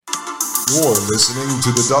You're listening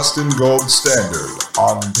to the Dustin Gold Standard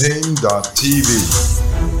on Pain.tv.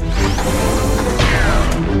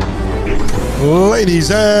 Ladies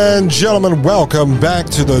and gentlemen, welcome back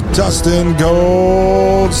to the Dustin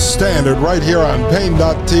Gold Standard right here on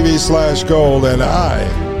Pain.tv/gold, and I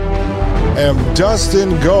am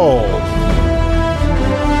Dustin Gold.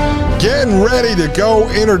 Getting ready to go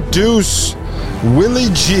introduce Willie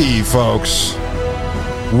G, folks.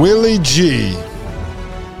 Willie G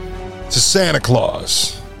to Santa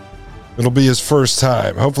Claus. It'll be his first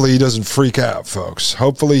time. Hopefully he doesn't freak out, folks.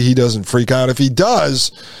 Hopefully he doesn't freak out. If he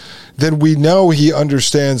does, then we know he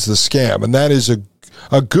understands the scam. And that is a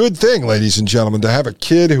good thing, ladies and gentlemen, to have a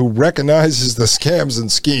kid who recognizes the scams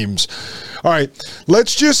and schemes. All right,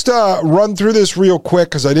 let's just run through this real quick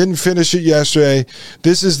because I didn't finish it yesterday.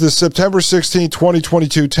 This is the September 16,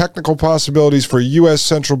 2022 technical possibilities for U.S.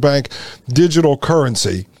 central bank digital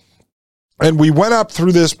currency. And we went up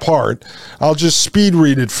through this part. I'll just speed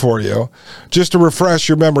read it for you, just to refresh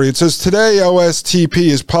your memory. It says, today OSTP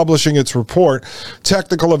is publishing its report,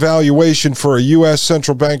 Technical Evaluation for a U.S.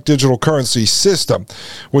 Central Bank Digital Currency System,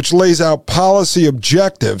 which lays out policy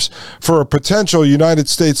objectives for a potential United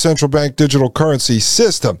States Central Bank Digital Currency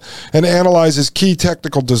System and analyzes key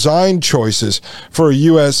technical design choices for a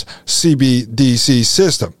U.S. CBDC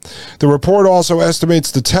system. The report also estimates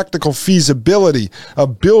the technical feasibility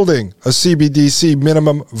of building a CBDC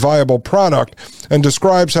minimum viable product and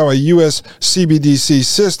describes how a U.S. CBDC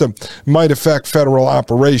system might affect federal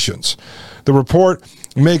operations. The report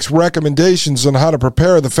makes recommendations on how to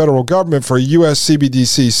prepare the federal government for a U.S.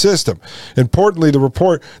 CBDC system. Importantly, the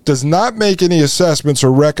report does not make any assessments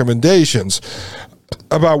or recommendations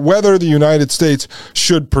about whether the United States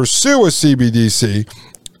should pursue a CBDC,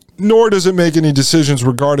 nor does it make any decisions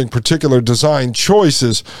regarding particular design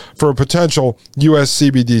choices for a potential U.S.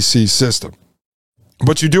 CBDC system.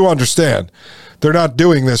 But you do understand, they're not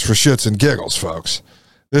doing this for shits and giggles, folks.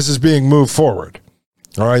 This is being moved forward.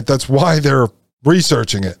 All right, that's why they're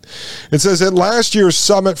researching it. It says, at last year's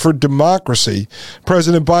Summit for Democracy,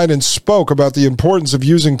 President Biden spoke about the importance of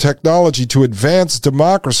using technology to advance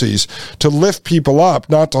democracies, to lift people up,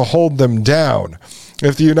 not to hold them down.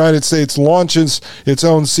 If the United States launches its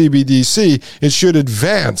own CBDC, it should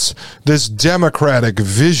advance this democratic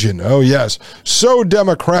vision. Oh, yes. So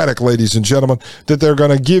democratic, ladies and gentlemen, that they're going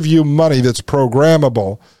to give you money that's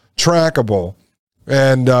programmable, trackable,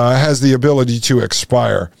 and has the ability to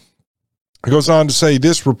expire. It goes on to say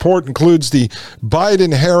this report includes the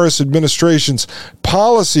Biden-Harris administration's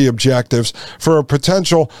policy objectives for a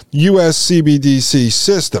potential U.S. CBDC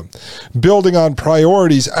system, building on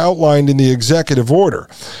priorities outlined in the executive order.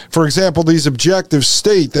 For example, these objectives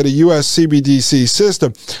state that a U.S. CBDC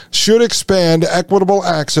system should expand equitable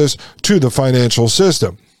access to the financial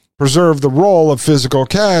system, preserve the role of physical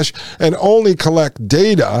cash, and only collect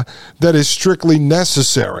data that is strictly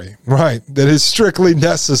necessary. Right, that is strictly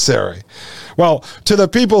necessary. Well, to the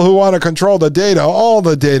people who want to control the data, all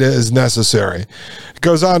the data is necessary. It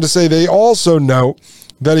goes on to say they also note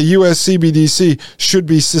that a U.S. CBDC should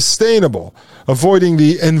be sustainable, avoiding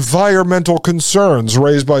the environmental concerns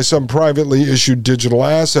raised by some privately issued digital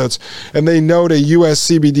assets, and they note a U.S.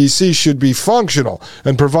 CBDC should be functional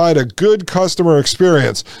and provide a good customer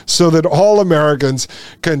experience so that all Americans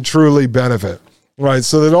can truly benefit. Right,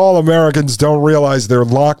 so that all Americans don't realize they're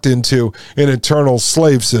locked into an eternal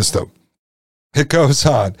slave system. It goes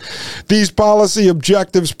on. These policy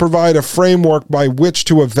objectives provide a framework by which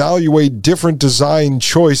to evaluate different design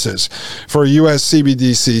choices for a U.S.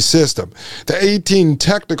 CBDC system. The 18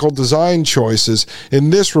 technical design choices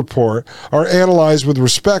in this report are analyzed with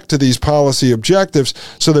respect to these policy objectives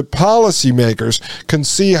so that policymakers can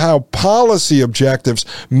see how policy objectives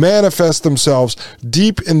manifest themselves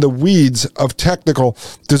deep in the weeds of technical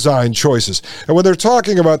design choices. And when they're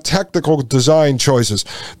talking about technical design choices,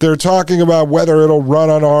 they're talking about whether it'll run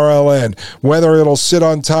on RLN, whether it'll sit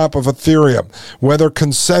on top of Ethereum, whether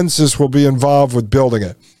consensus will be involved with building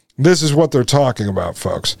it. This is what they're talking about,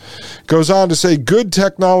 folks. Goes on to say, good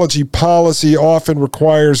technology policy often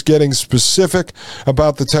requires getting specific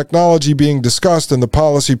about the technology being discussed and the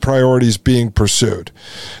policy priorities being pursued.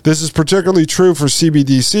 This is particularly true for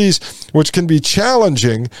CBDCs, which can be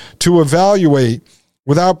challenging to evaluate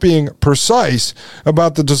without being precise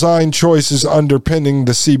about the design choices underpinning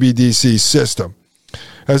the CBDC system.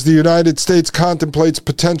 As the United States contemplates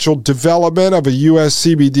potential development of a U.S.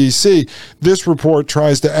 CBDC, this report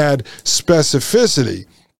tries to add specificity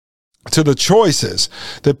to the choices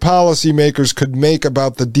that policymakers could make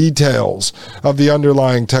about the details of the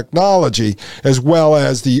underlying technology, as well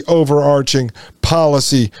as the overarching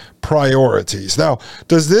policy priorities. Now,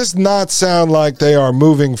 does this not sound like they are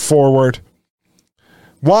moving forward?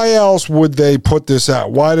 Why else would they put this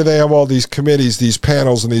out? Why do they have all these committees, these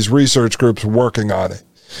panels, and these research groups working on it?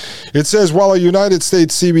 It says, while a United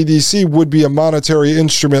States CBDC would be a monetary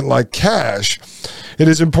instrument like cash, it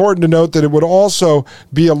is important to note that it would also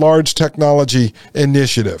be a large technology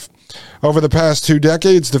initiative. Over the past 2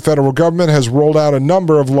 decades, the federal government has rolled out a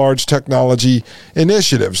number of large technology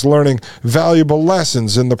initiatives, learning valuable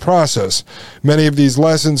lessons in the process. Many of these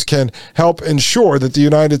lessons can help ensure that the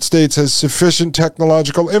United States has sufficient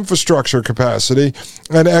technological infrastructure capacity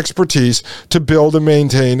and expertise to build and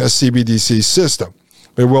maintain a CBDC system.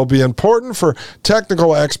 It will be important for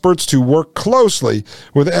technical experts to work closely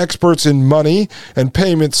with experts in money and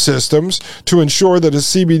payment systems to ensure that a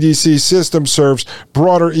CBDC system serves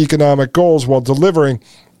broader economic goals while delivering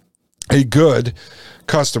a good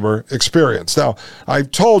customer experience. Now,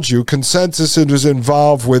 I've told you Consensus is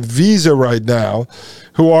involved with Visa right now,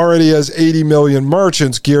 who already has 80 million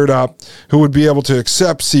merchants geared up who would be able to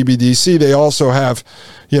accept CBDC. They also have,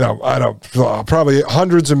 probably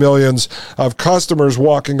hundreds of millions of customers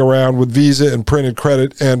walking around with Visa and printed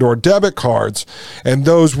credit and or debit cards, and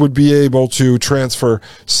those would be able to transfer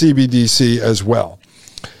CBDC as well.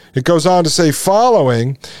 It goes on to say,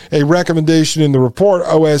 following a recommendation in the report,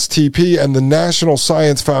 OSTP and the National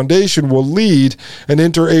Science Foundation will lead an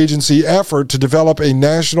interagency effort to develop a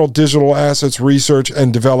national digital assets research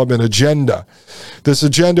and development agenda. This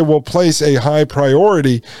agenda will place a high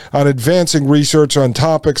priority on advancing research on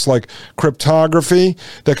topics like cryptography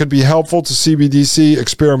that could be helpful to CBDC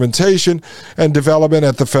experimentation and development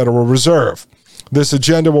at the Federal Reserve. This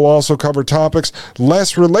agenda will also cover topics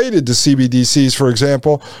less related to CBDCs, for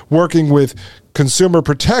example, working with consumer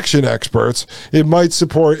protection experts. It might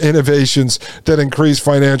support innovations that increase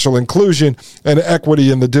financial inclusion and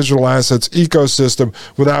equity in the digital assets ecosystem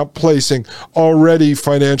without placing already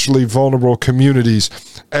financially vulnerable communities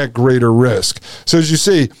at greater risk. So as you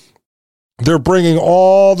see, they're bringing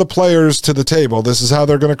all the players to the table. This is how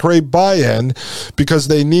they're going to create buy-in, because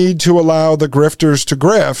they need to allow the grifters to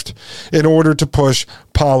grift in order to push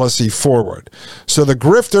policy forward. So the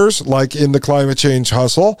grifters, like in the climate change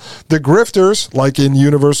hustle, the grifters, like in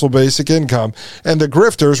universal basic income, and the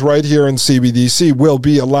grifters right here in CBDC will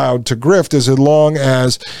be allowed to grift as long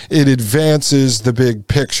as it advances the big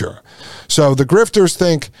picture. So the grifters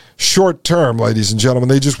think short term, ladies and gentlemen.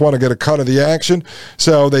 They just want to get a cut of the action.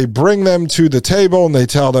 So they bring them to the table and they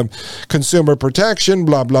tell them consumer protection,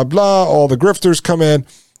 blah, blah, blah. All the grifters come in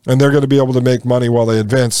and they're going to be able to make money while they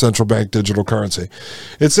advance central bank digital currency.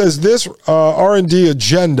 It says this R&D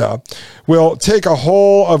agenda will take a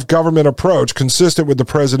whole of government approach consistent with the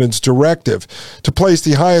president's directive to place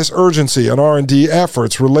the highest urgency on R&D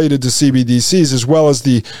efforts related to CBDCs, as well as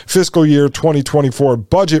the fiscal year 2024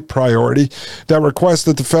 budget priority that requests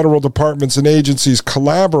that the federal departments and agencies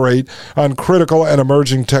collaborate on critical and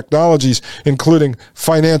emerging technologies, including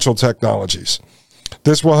financial technologies.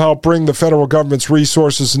 This will help bring the federal government's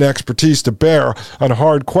resources and expertise to bear on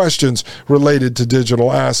hard questions related to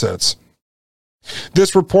digital assets.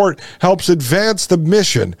 This report helps advance the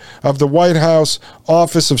mission of the White House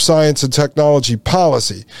Office of Science and Technology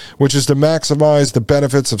Policy, which is to maximize the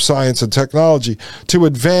benefits of science and technology to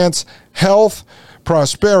advance health,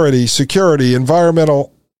 prosperity, security,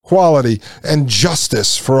 environmental quality, and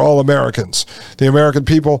justice for all Americans. The American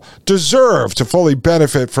people deserve to fully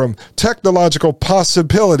benefit from technological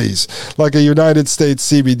possibilities like a United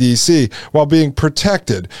States CBDC while being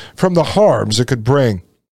protected from the harms it could bring.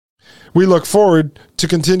 We look forward to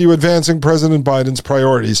continue advancing President Biden's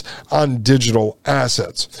priorities on digital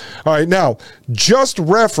assets. All right, now, just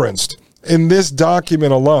referenced in this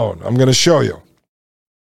document alone, I'm going to show you.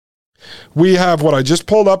 We have what I just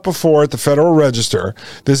pulled up before at the Federal Register.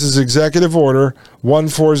 This is Executive Order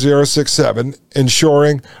 14067,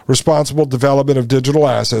 ensuring responsible development of digital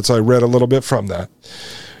assets. I read a little bit from that.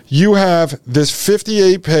 You have this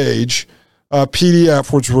 58-page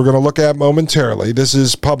PDF, which we're going to look at momentarily. This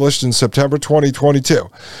is published in September 2022.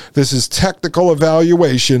 This is Technical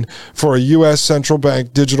Evaluation for a U.S. Central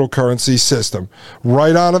Bank Digital Currency System.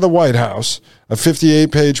 Right out of the White House, a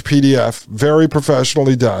 58-page PDF, very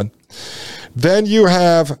professionally done. Then you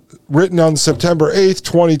have, written on September 8th,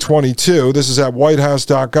 2022, this is at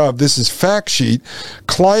whitehouse.gov, this is Fact Sheet,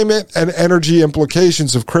 Climate and Energy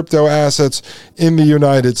Implications of Crypto Assets in the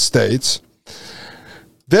United States.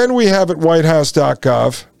 Then we have at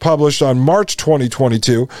whitehouse.gov, published on March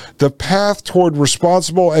 2022, The Path Toward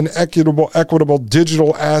Responsible and Equitable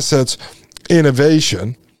Digital Assets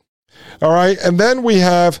Innovation. All right, and then we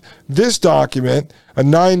have this document, a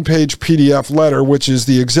 9-page PDF letter, which is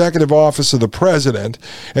the Executive Office of the President,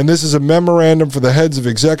 and this is a memorandum for the heads of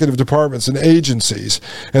executive departments and agencies,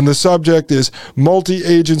 and the subject is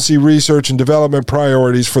Multi-Agency Research and Development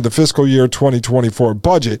Priorities for the Fiscal Year 2024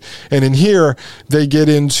 Budget, and in here, they get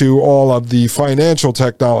into all of the financial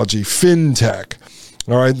technology, fintech.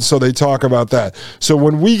 All right, so they talk about that. So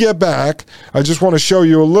when we get back, I just want to show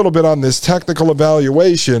you a little bit on this technical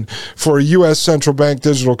evaluation for a U.S. central bank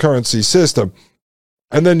digital currency system.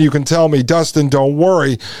 And then you can tell me, Dustin, don't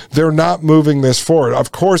worry, they're not moving this forward.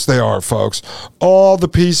 Of course they are, folks. All the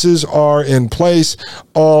pieces are in place.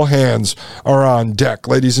 All hands are on deck.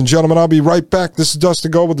 Ladies and gentlemen, I'll be right back. This is Dustin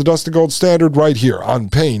Gold with the Dustin Gold Standard right here on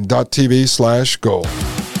Paine.tv/gold.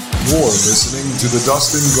 You're listening to the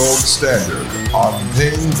Dustin Gold Standard on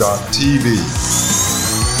Paine.tv.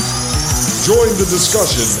 Join the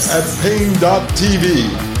discussion at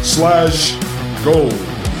Paine.tv/gold.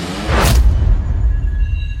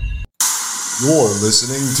 You're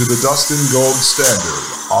listening to the Dustin Gold Standard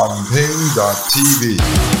on Paine.tv.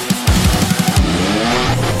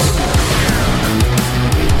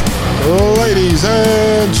 Ladies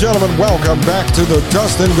and gentlemen, welcome back to the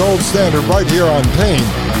Dustin Gold Standard right here on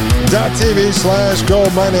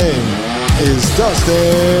Paine.tv/gold. My name is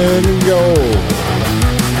Dustin Gold.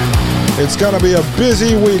 It's going to be a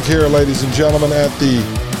busy week here, ladies and gentlemen, at the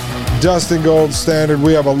Dustin Gold Standard.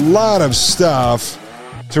 We have a lot of stuff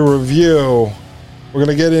to review. We're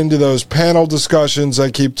going to get into those panel discussions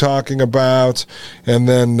I keep talking about, and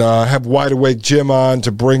then have Wide Awake Jim on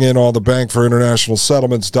to bring in all the Bank for International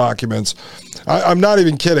Settlements documents. I'm not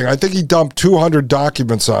even kidding. I think he dumped 200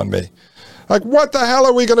 documents on me. Like, what the hell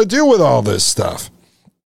are we going to do with all this stuff?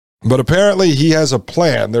 But apparently he has a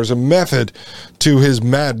plan. There's a method to his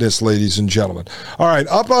madness, ladies and gentlemen. All right,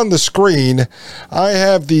 up on the screen, I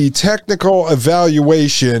have the technical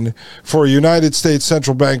evaluation for United States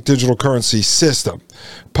Central Bank Digital Currency System,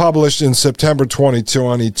 published in September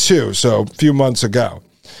 2022, so a few months ago.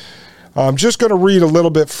 I'm just going to read a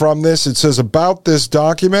little bit from this. It says, about this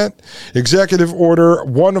document, Executive Order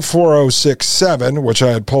 14067, which I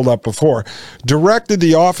had pulled up before, directed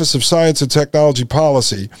the Office of Science and Technology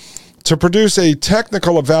Policy to produce a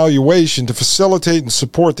technical evaluation to facilitate and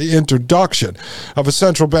support the introduction of a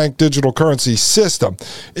central bank digital currency system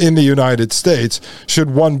in the United States,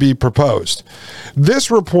 should one be proposed.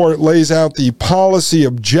 This report lays out the policy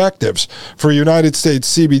objectives for United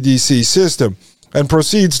States CBDC system and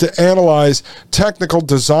proceeds to analyze technical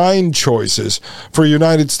design choices for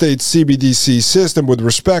United States CBDC system with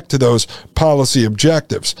respect to those policy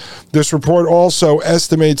objectives. This report also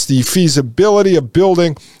estimates the feasibility of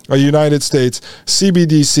building a United States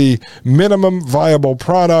CBDC minimum viable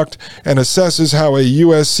product and assesses how a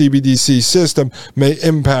U.S. CBDC system may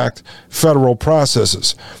impact federal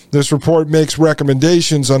processes. This report makes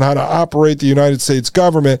recommendations on how to operate the United States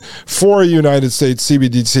government for a United States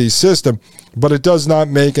CBDC system, but it does not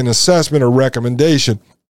make an assessment or recommendation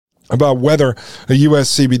about whether a U.S.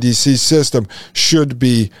 CBDC system should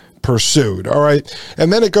be pursued. All right.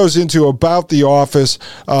 And then it goes into about the Office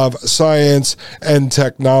of Science and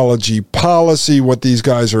Technology Policy, what these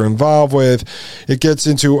guys are involved with. It gets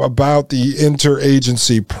into about the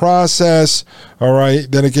interagency process. All right.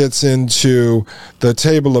 Then it gets into the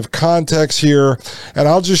table of contents here. And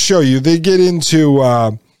I'll just show you. They get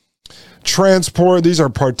into transport, these are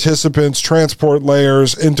participants, transport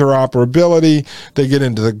layers, interoperability. They get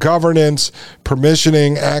into the governance,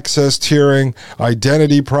 permissioning, access tiering,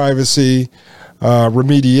 identity privacy,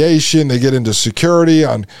 remediation. They get into security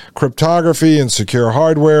on cryptography and secure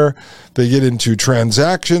hardware. They get into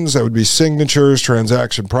transactions, that would be signatures,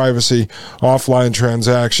 transaction privacy, offline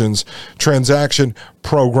transactions, transaction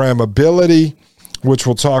programmability, which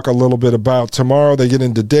we'll talk a little bit about tomorrow. They get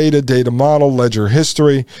into data model, ledger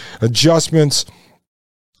history, adjustments,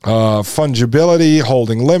 fungibility,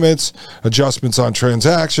 holding limits, adjustments on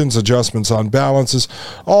transactions, adjustments on balances,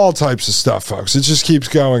 all types of stuff, folks. It just keeps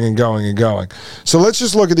going and going and going. So let's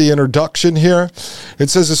just look at the introduction here.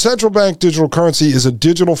 It says a central bank digital currency is a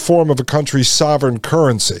digital form of a country's sovereign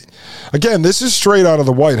currency. Again, this is straight out of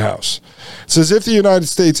the White House. It says if the United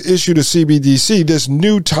States issued a CBDC, this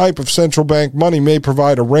new type of central bank money may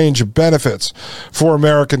provide a range of benefits for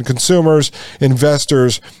American consumers,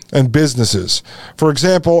 investors, and businesses. For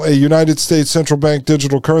example, a United States central bank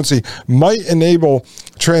digital currency might enable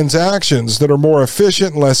transactions that are more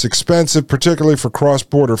efficient and less expensive, particularly for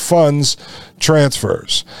cross-border funds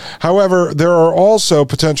transfers. However, there are also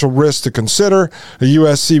potential risks to consider. A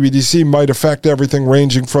U.S. CBDC might affect everything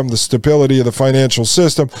ranging from the stability of the financial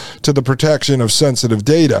system to the protection of sensitive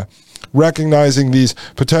data. Recognizing these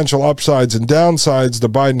potential upsides and downsides, the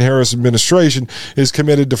Biden-Harris administration is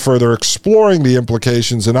committed to further exploring the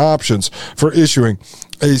implications and options for issuing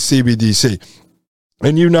a CBDC.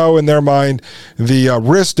 And you know, in their mind, the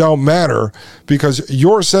risks don't matter because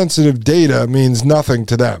your sensitive data means nothing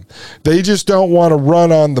to them. They just don't want to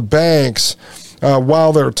run on the banks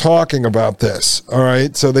while they're talking about this, all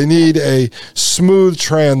right? So they need a smooth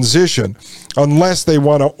transition unless they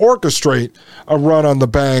want to orchestrate a run on the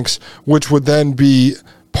banks, which would then be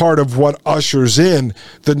part of what ushers in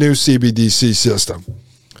the new CBDC system.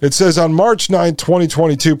 It says on March 9,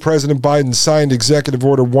 2022, President Biden signed Executive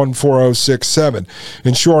Order 14067,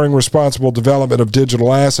 ensuring responsible development of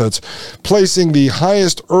digital assets, placing the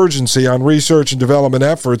highest urgency on research and development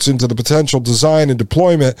efforts into the potential design and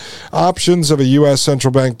deployment options of a U.S.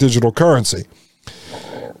 central bank digital currency.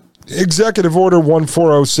 Executive Order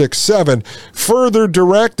 14067 further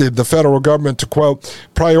directed the federal government to, quote,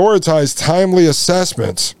 prioritize timely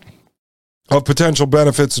assessments of potential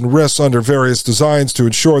benefits and risks under various designs to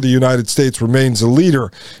ensure the United States remains a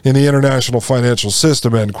leader in the international financial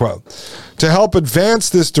system, end quote. To help advance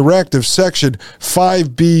this directive, Section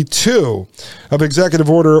 5B2 of Executive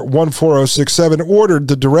Order 14067 ordered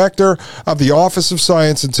the Director of the Office of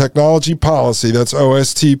Science and Technology Policy, that's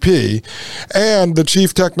OSTP, and the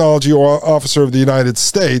Chief Technology Officer of the United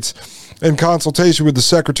States, in consultation with the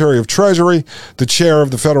Secretary of Treasury, the Chair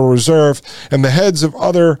of the Federal Reserve, and the heads of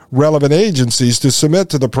other relevant agencies to submit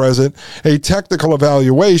to the President a technical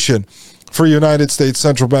evaluation for United States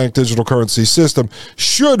Central Bank digital currency system,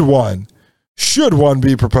 should one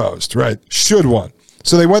be proposed, right? Should one.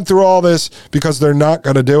 So they went through all this because they're not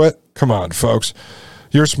going to do it? Come on, folks.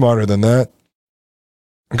 You're smarter than that.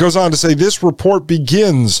 It goes on to say this report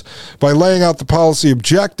begins by laying out the policy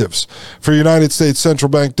objectives for United States Central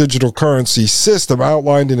Bank digital currency system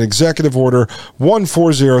outlined in Executive Order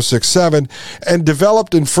 14067 and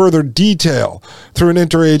developed in further detail through an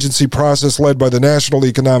interagency process led by the National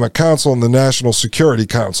Economic Council and the National Security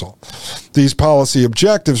Council. These policy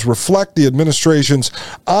objectives reflect the administration's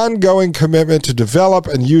ongoing commitment to develop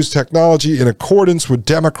and use technology in accordance with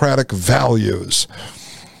democratic values.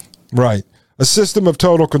 Right. A system of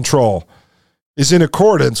total control is in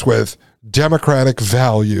accordance with democratic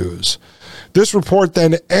values. This report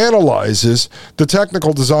then analyzes the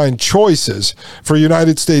technical design choices for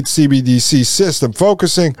United States CBDC system,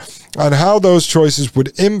 focusing on how those choices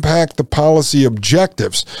would impact the policy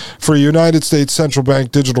objectives for United States Central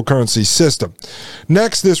Bank digital currency system.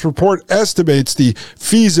 Next, this report estimates the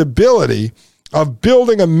feasibility of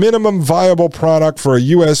building a minimum viable product for a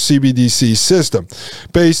U.S. CBDC system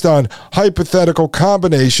based on hypothetical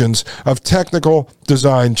combinations of technical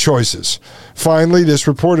design choices. Finally, this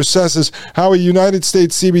report assesses how a United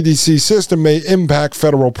States CBDC system may impact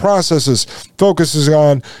federal processes, focusing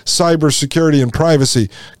on cybersecurity and privacy,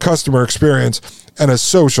 customer experience, and a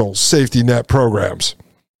social safety net programs.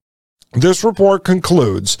 This report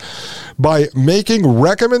concludes by making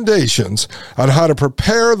recommendations on how to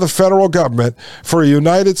prepare the federal government for a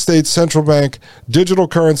United States Central Bank digital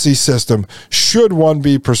currency system should one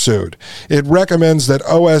be pursued. It recommends that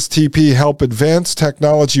OSTP help advance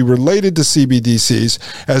technology related to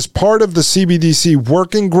CBDCs as part of the CBDC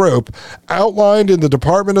working group outlined in the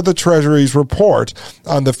Department of the Treasury's report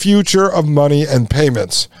on the future of money and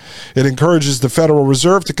payments. It encourages the Federal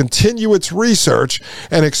Reserve to continue its research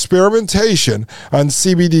and experimentation on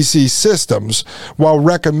CBDC systems while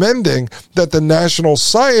recommending that the National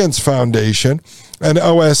Science Foundation and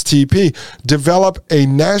OSTP develop a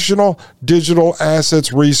national digital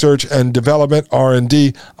assets research and development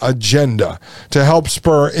R&D agenda to help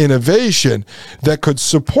spur innovation that could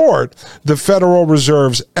support the Federal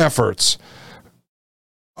Reserve's efforts.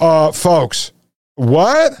 Folks,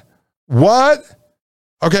 what?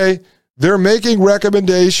 Okay, they're making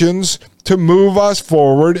recommendations to move us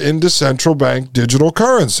forward into central bank digital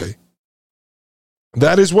currency.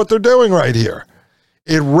 That is what they're doing right here.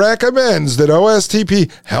 It recommends that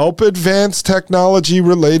OSTP help advance technology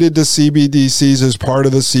related to CBDCs as part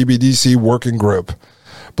of the CBDC working group.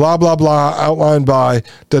 blah, blah, blah, outlined by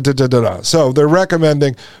da-da-da-da-da. So they're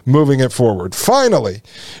recommending moving it forward. Finally,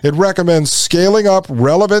 it recommends scaling up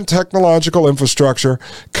relevant technological infrastructure,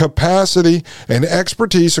 capacity, and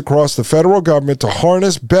expertise across the federal government to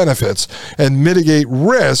harness benefits and mitigate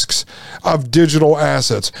risks of digital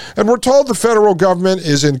assets. And we're told the federal government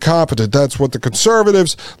is incompetent. That's what the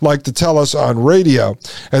conservatives like to tell us on radio.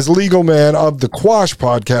 As legal man of the Quash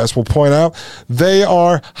podcast will point out, they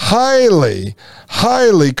are highly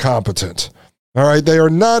competent. All right, they are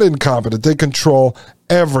not incompetent. They control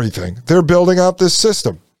everything. They're building out this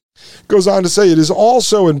system. Goes on to say it is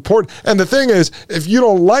also important. And the thing is, if you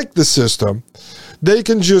don't like the system, they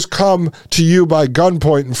can just come to you by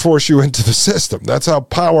gunpoint and force you into the system. That's how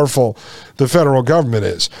powerful the federal government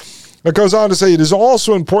is. It goes on to say it is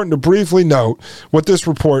also important to briefly note what this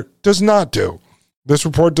report does not do. This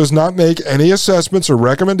report does not make any assessments or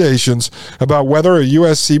recommendations about whether a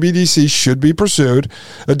U.S. CBDC should be pursued.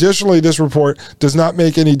 Additionally, this report does not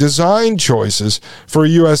make any design choices for a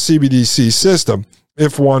U.S. CBDC system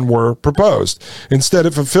if one were proposed. Instead,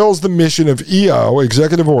 it fulfills the mission of EO,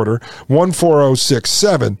 Executive Order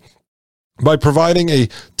 14067, by providing a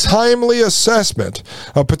timely assessment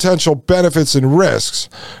of potential benefits and risks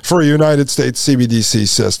for a United States CBDC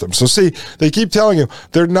system. So see, they keep telling you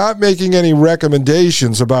they're not making any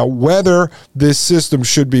recommendations about whether this system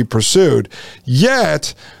should be pursued,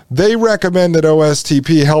 yet they recommend that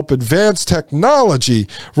OSTP help advance technology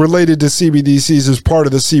related to CBDCs as part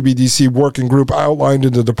of the CBDC working group outlined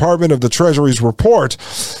in the Department of the Treasury's report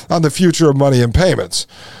on the future of money and payments.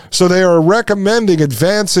 So they are recommending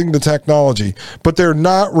advancing the technology, but they're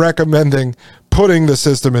not recommending putting the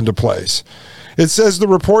system into place. It says the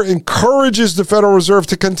report encourages the Federal Reserve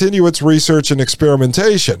to continue its research and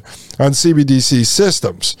experimentation on CBDC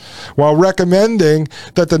systems, while recommending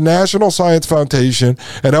that the National Science Foundation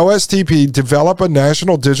and OSTP develop a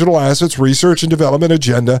national digital assets research and development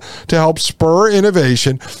agenda to help spur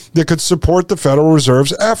innovation that could support the Federal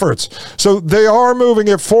Reserve's efforts. So they are moving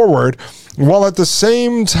it forward, while at the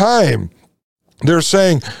same time, they're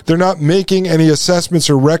saying they're not making any assessments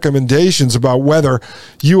or recommendations about whether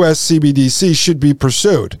U.S. CBDC should be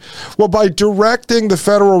pursued. Well, by directing the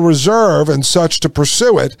Federal Reserve and such to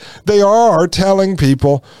pursue it, they are telling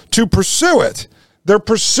people to pursue it. They're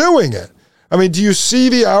pursuing it. I mean, do you see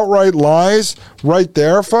the outright lies right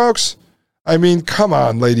there, folks? I mean, come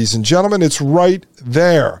on, ladies and gentlemen. It's right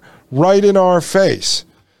there, right in our face,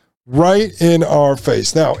 right in our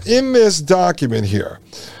face. Now, in this document here,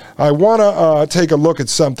 I want to take a look at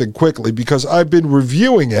something quickly because I've been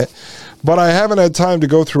reviewing it, but I haven't had time to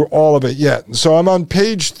go through all of it yet. So I'm on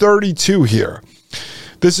page 32 here.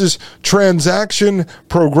 This is transaction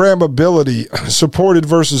programmability, supported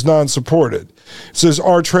versus non-supported. It says,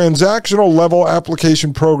 are transactional level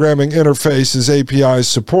application programming interfaces APIs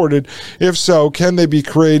supported? If so, can they be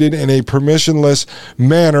created in a permissionless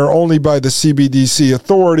manner only by the CBDC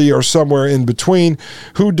authority or somewhere in between?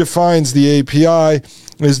 Who defines the API?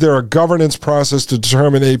 Is there a governance process to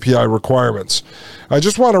determine API requirements? I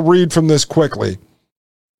just want to read from this quickly.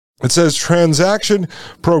 It says transaction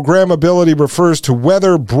programmability refers to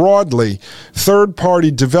whether broadly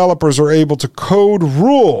third-party developers are able to code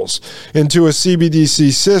rules into a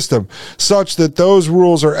CBDC system such that those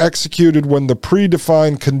rules are executed when the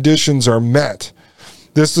predefined conditions are met.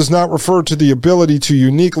 This does not refer to the ability to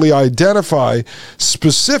uniquely identify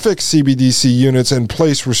specific CBDC units and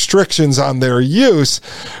place restrictions on their use.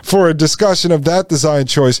 For a discussion of that design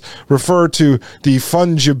choice, refer to the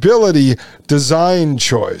fungibility design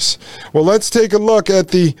choice. Well, let's take a look at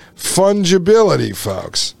the fungibility,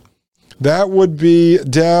 folks. That would be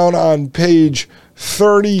down on page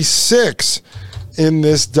 36 in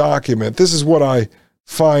this document. This is what I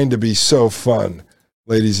find to be so fun,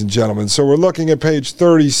 ladies and gentlemen. So we're looking at page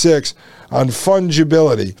 36 on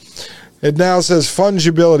fungibility. It now says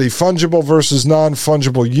fungibility, fungible versus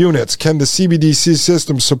non-fungible units. Can the CBDC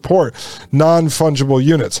system support non-fungible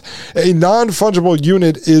units? A non-fungible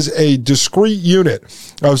unit is a discrete unit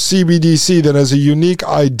of CBDC that has a unique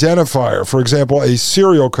identifier, for example, a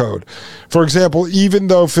serial code. For example, even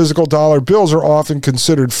though physical dollar bills are often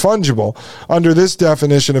considered fungible, under this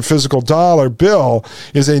definition, a physical dollar bill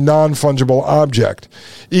is a non-fungible object.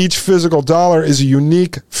 Each physical dollar is a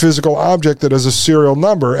unique physical object that has a serial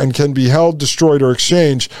number and can be held, destroyed, or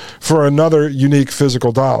exchanged for another unique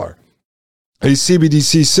physical dollar. A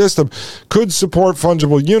CBDC system could support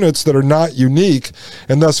fungible units that are not unique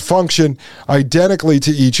and thus function identically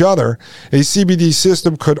to each other. A CBDC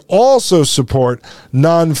system could also support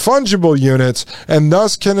non-fungible units and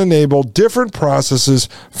thus can enable different processes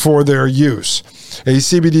for their use. A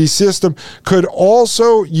CBDC system could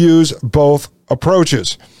also use both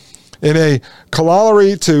approaches. In a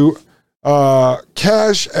corollary to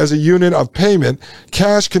cash as a unit of payment,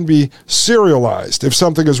 cash can be serialized. If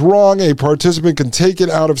something is wrong, a participant can take it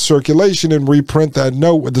out of circulation and reprint that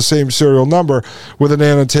note with the same serial number with an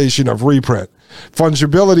annotation of reprint.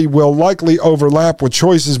 Fungibility will likely overlap with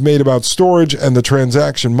choices made about storage and the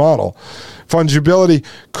transaction model. Fungibility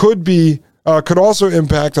could also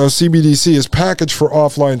impact how CBDC is packaged for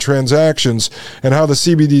offline transactions and how the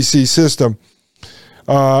CBDC system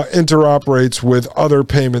interoperates with other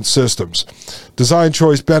payment systems. Design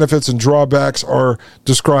choice benefits and drawbacks are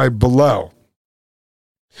described below.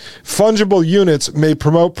 Fungible units may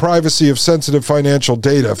promote privacy of sensitive financial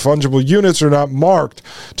data. Fungible units are not marked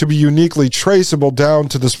to be uniquely traceable down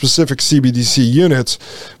to the specific CBDC units,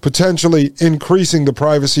 potentially increasing the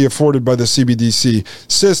privacy afforded by the CBDC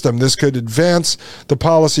system. This could advance the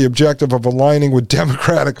policy objective of aligning with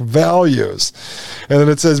democratic values. And then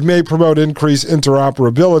it says, may promote increased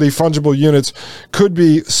interoperability. Fungible units could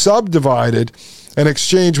be subdivided and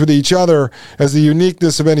exchange with each other, as the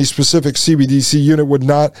uniqueness of any specific CBDC unit would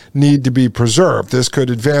not need to be preserved. This could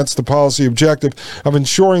advance the policy objective of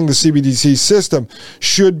ensuring the CBDC system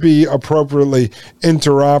should be appropriately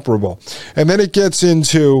interoperable. And then it gets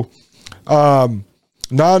into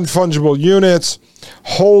non-fungible units,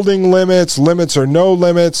 holding limits, limits or no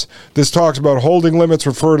limits. This talks about holding limits,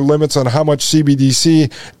 refer to limits on how much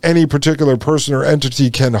CBDC any particular person or entity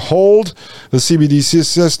can hold. The CBDC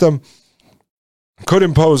system could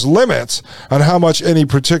impose limits on how much any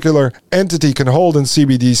particular entity can hold in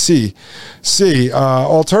CBDC.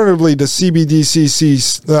 Alternatively, the CBDC,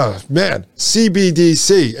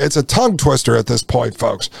 it's a tongue twister at this point,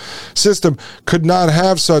 folks. System could not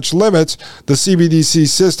have such limits. The CBDC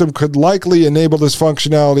system could likely enable this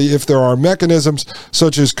functionality if there are mechanisms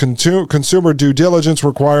such as consumer due diligence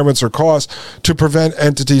requirements or costs to prevent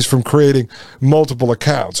entities from creating multiple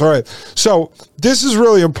accounts. All right, so this is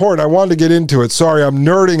really important. I wanted to get into it. Sorry, I'm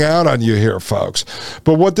nerding out on you here, folks.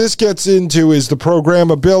 But what this gets into is the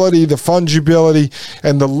programmability, the fungibility,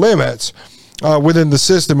 and the limits within the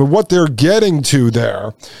system and what they're getting to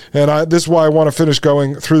there. And this is why I want to finish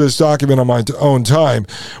going through this document on my own time.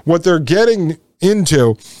 What they're getting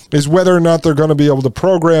into is whether or not they're going to be able to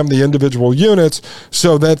program the individual units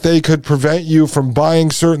so that they could prevent you from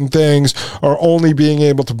buying certain things or only being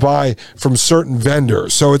able to buy from certain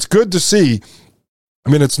vendors. So it's good to see. I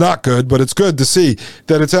mean, it's not good, but it's good to see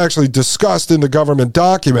that it's actually discussed in the government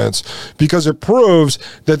documents, because it proves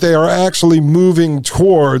that they are actually moving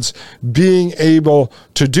towards being able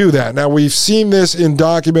to do that. Now, we've seen this in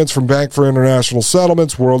documents from Bank for International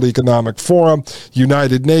Settlements, World Economic Forum,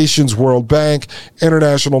 United Nations, World Bank,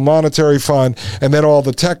 International Monetary Fund, and then all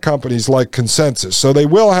the tech companies like Consensus. So they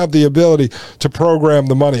will have the ability to program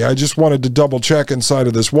the money. I just wanted to double check inside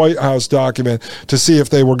of this White House document to see if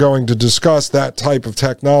they were going to discuss that type of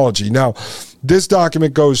technology. Now, this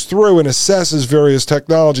document goes through and assesses various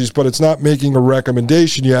technologies, but it's not making a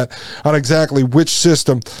recommendation yet on exactly which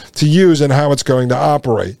system to use and how it's going to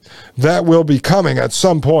operate. That will be coming at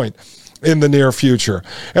some point in the near future.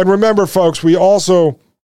 And remember, folks, we also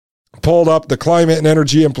pulled up the climate and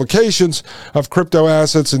energy implications of crypto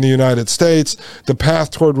assets in the United States, the path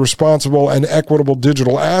toward responsible and equitable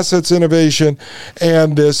digital assets innovation,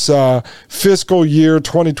 and this fiscal year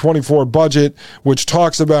 2024 budget, which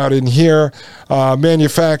talks about in here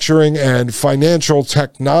manufacturing and financial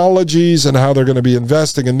technologies and how they're going to be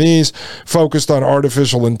investing in these, focused on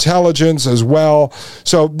artificial intelligence as well.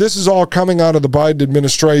 So this is all coming out of the Biden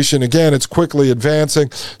administration. Again, it's quickly advancing.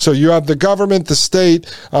 So you have the government, the state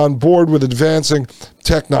on board with advancing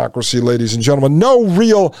technocracy, ladies and gentlemen. No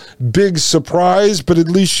real big surprise, but at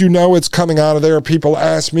least you know it's coming out of there. People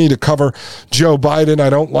ask me to cover Joe Biden.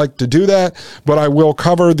 I don't like to do that, but I will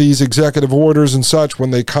cover these executive orders and such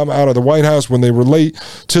when they come out of the White House, when they relate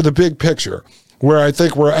to the big picture, where I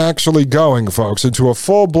think we're actually going, folks, into a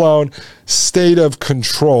full-blown state of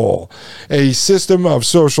control, a system of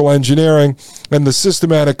social engineering and the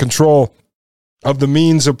systematic control of the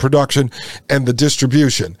means of production and the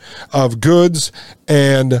distribution of goods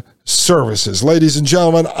and services. Ladies and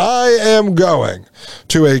gentlemen, I am going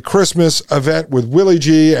to a Christmas event with Willie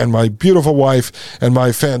G and my beautiful wife and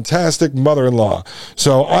my fantastic mother-in-law.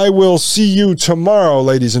 So I will see you tomorrow,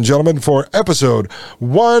 ladies and gentlemen, for episode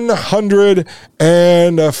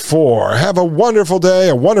 104. Have a wonderful day,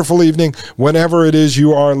 a wonderful evening, whenever it is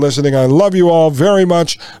you are listening. I love you all very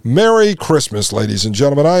much. Merry Christmas, ladies and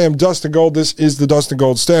gentlemen. I am Dustin Gold. This is the Dustin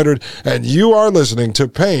Gold Standard, and you are listening to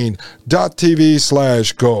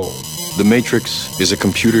Pain.tv/gold. The Matrix is a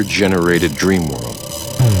computer-generated dream world,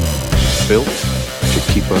 built to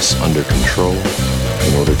keep us under control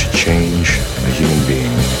in order to change a human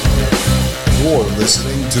being. You're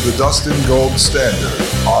listening to the Dustin Gold Standard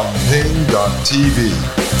on Pain.tv.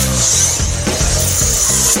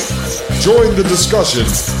 Join the discussion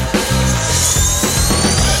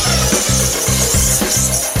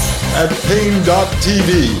at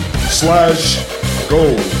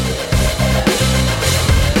Pain.tv/gold.